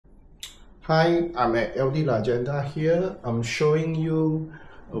Hi, I'm at LD Legenda here. I'm showing you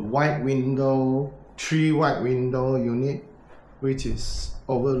a wide window, 3 wide window unit, which is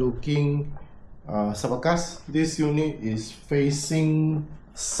overlooking Sabakas. This unit is facing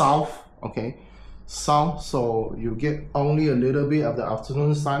south, okay, south, so you get only a little bit of the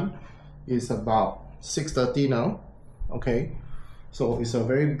afternoon sun. It's about 6:30 now, okay, so it's a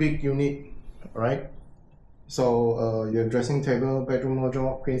very big unit, right? So your dressing table, bedroom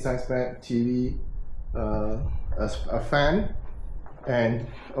wardrobe, queen size bed, TV, a fan, and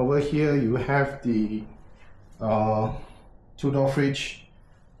over here you have the two-door fridge,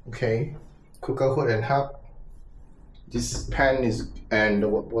 okay, cooker hood and hub. This pan is and the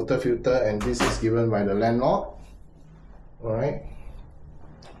water filter, and this is given by the landlord. All right,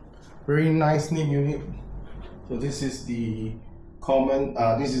 very nice neat unit. So this is the common.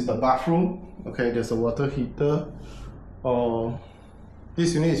 This is the bathroom. Okay, there's a water heater.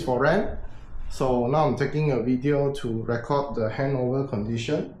 This unit is for rent. So now I'm taking a video to record the handover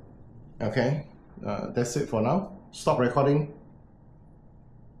condition. Okay, that's it for now. Stop recording.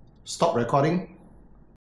 Stop recording.